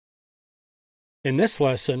In this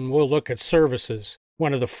lesson, we'll look at services,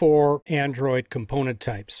 one of the 4 Android component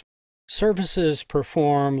types. Services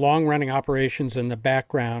perform long-running operations in the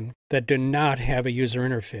background that do not have a user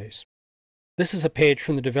interface. This is a page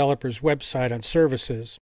from the developer's website on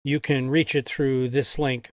services. You can reach it through this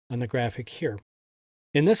link on the graphic here.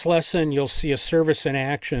 In this lesson, you'll see a service in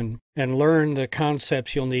action and learn the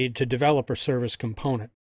concepts you'll need to develop a service component.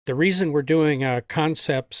 The reason we're doing a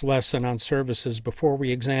concepts lesson on services before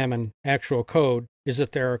we examine actual code is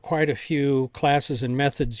that there are quite a few classes and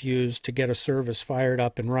methods used to get a service fired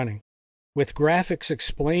up and running. With graphics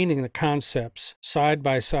explaining the concepts side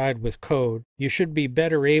by side with code, you should be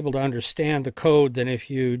better able to understand the code than if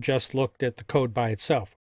you just looked at the code by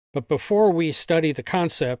itself. But before we study the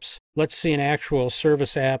concepts, let's see an actual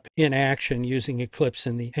service app in action using Eclipse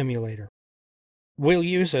in the emulator. We'll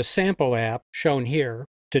use a sample app, shown here,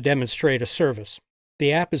 to demonstrate a service.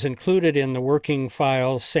 The app is included in the working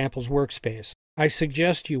file samples workspace. I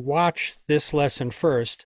suggest you watch this lesson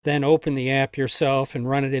first, then open the app yourself and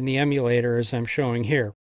run it in the emulator as I'm showing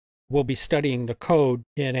here. We'll be studying the code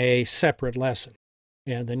in a separate lesson.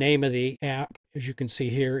 And the name of the app, as you can see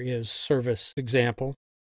here, is Service Example.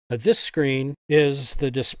 This screen is the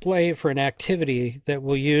display for an activity that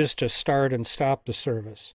we'll use to start and stop the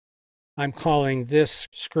service. I'm calling this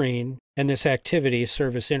screen and this activity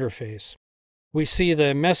Service Interface. We see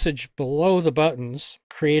the message below the buttons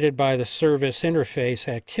created by the Service Interface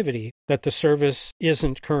activity that the service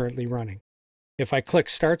isn't currently running. If I click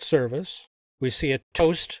Start Service, we see a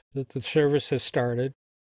toast that the service has started,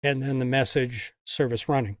 and then the message Service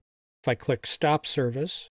Running. If I click Stop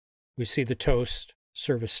Service, we see the toast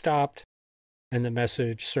Service Stopped, and the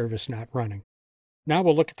message Service Not Running. Now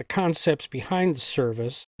we'll look at the concepts behind the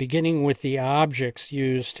service, beginning with the objects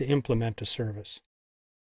used to implement a service.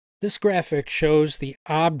 This graphic shows the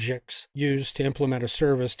objects used to implement a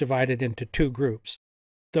service divided into 2 groups,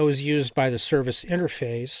 those used by the service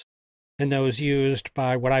interface and those used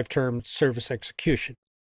by what I've termed service execution,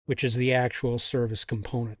 which is the actual service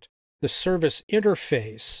component. The service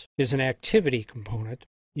interface is an activity component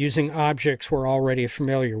using objects we're already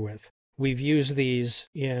familiar with. We've used these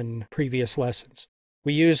in previous lessons.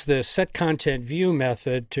 We use the setContentView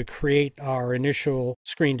method to create our initial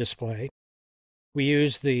screen display. We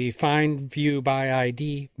use the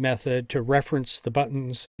FindViewById method to reference the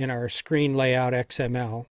buttons in our screen layout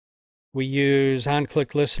XML. We use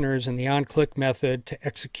onClick listeners and the onClick method to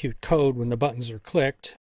execute code when the buttons are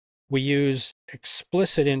clicked. We use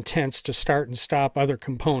explicit intents to start and stop other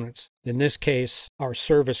components, in this case, our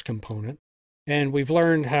service component. And we've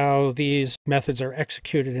learned how these methods are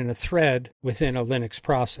executed in a thread within a Linux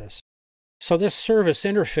process. So this service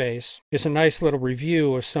interface is a nice little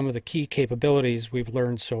review of some of the key capabilities we've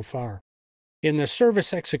learned so far. In the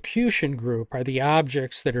service execution group are the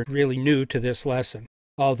objects that are really new to this lesson,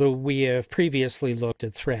 although we have previously looked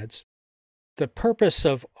at threads. The purpose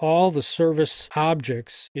of all the service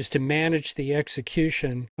objects is to manage the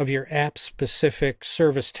execution of your app-specific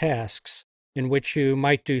service tasks, in which you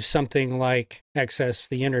might do something like access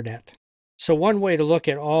the internet. So one way to look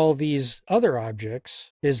at all these other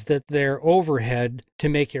objects is that they're overhead to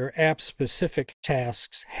make your app-specific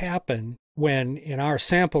tasks happen when, in our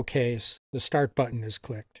sample case, the Start button is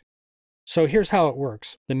clicked. So here's how it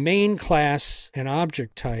works. The main class and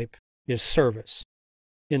object type is service.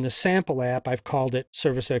 In the sample app, I've called it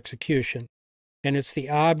Service Execution, and it's the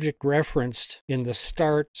object referenced in the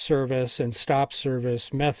Start Service and Stop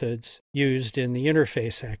Service methods used in the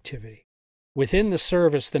interface activity. Within the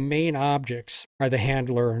service, the main objects are the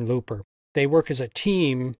handler and looper. They work as a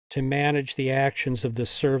team to manage the actions of the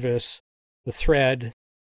service, the thread,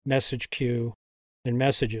 message queue, and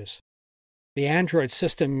messages. The Android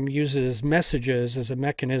system uses messages as a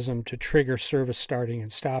mechanism to trigger service starting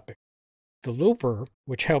and stopping. The looper,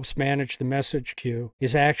 which helps manage the message queue,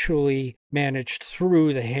 is actually managed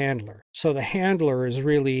through the handler. So the handler is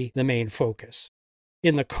really the main focus.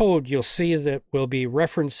 In the code, you'll see that we'll be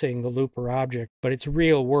referencing the looper object, but its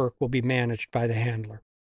real work will be managed by the handler.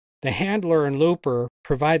 The handler and looper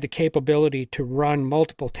provide the capability to run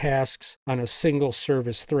multiple tasks on a single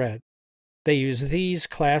service thread. They use these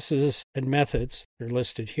classes and methods, they're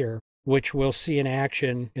listed here, which we'll see in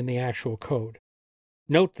action in the actual code.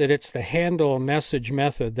 Note that it's the handle message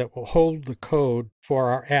method that will hold the code for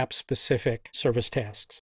our app-specific service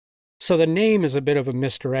tasks. So the name is a bit of a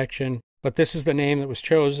misdirection, but this is the name that was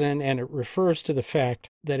chosen, and it refers to the fact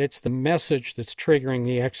that it's the message that's triggering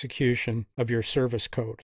the execution of your service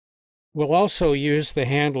code. We'll also use the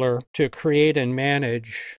handler to create and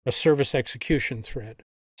manage a service execution thread,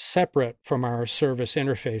 separate from our service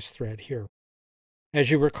interface thread here.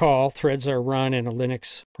 As you recall, threads are run in a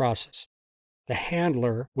Linux process. the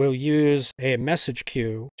handler will use a message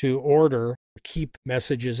queue to keep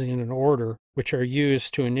messages in an order, which are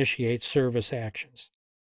used to initiate service actions.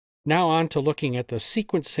 Now on to looking at the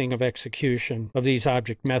sequencing of execution of these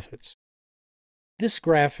object methods. This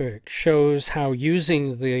graphic shows how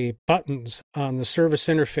using the buttons on the service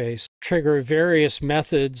interface trigger various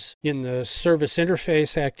methods in the service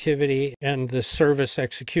interface activity and the service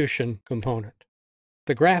execution component.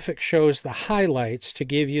 The graphic shows the highlights to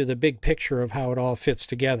give you the big picture of how it all fits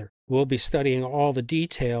together. We'll be studying all the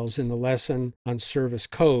details in the lesson on service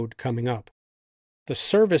code coming up. The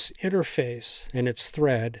service interface and its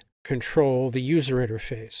thread control the user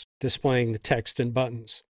interface, displaying the text and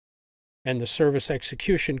buttons. And the service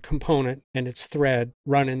execution component and its thread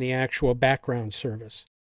run in the actual background service.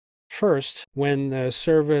 First, when the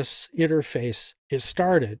service interface is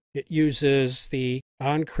started, it uses the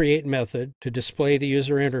onCreate method to display the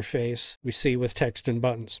user interface we see with text and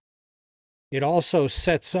buttons. It also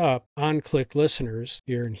sets up onClick listeners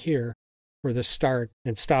here and here for the start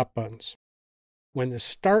and stop buttons. When the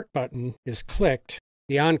start button is clicked,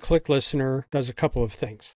 the onClick listener does a couple of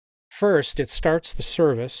things. First, it starts the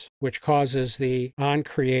service, which causes the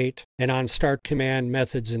onCreate and onStart command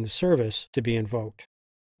methods in the service to be invoked.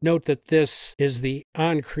 Note that this is the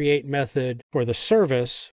onCreate method for the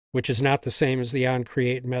service, which is not the same as the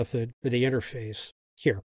onCreate method for the interface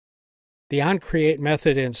here. The onCreate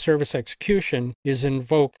method in service execution is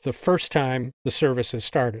invoked the first time the service is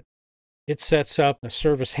started. It sets up a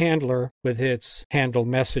service handler with its handle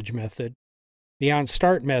message method. The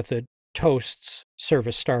onStart method toasts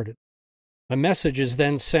service started. A message is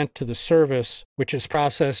then sent to the service, which is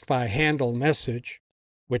processed by handle message,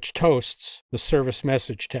 which toasts the service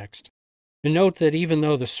message text. And note that even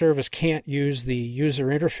though the service can't use the user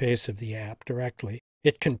interface of the app directly,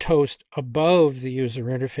 it can toast above the user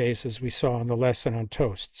interface as we saw in the lesson on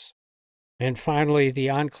toasts. And finally, the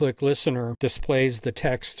onClick listener displays the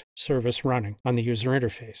text service running on the user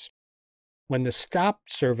interface. When the stop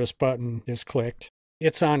service button is clicked,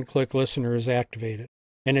 its onClick listener is activated,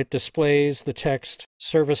 and it displays the text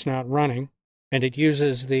service not running, and it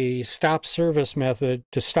uses the stop service method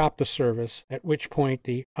to stop the service, at which point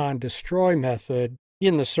the onDestroy method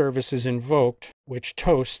in the service is invoked, which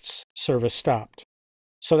toasts service stopped.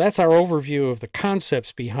 So that's our overview of the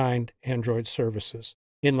concepts behind Android services.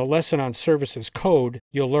 In the lesson on services code,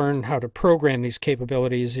 you'll learn how to program these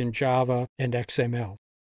capabilities in Java and XML.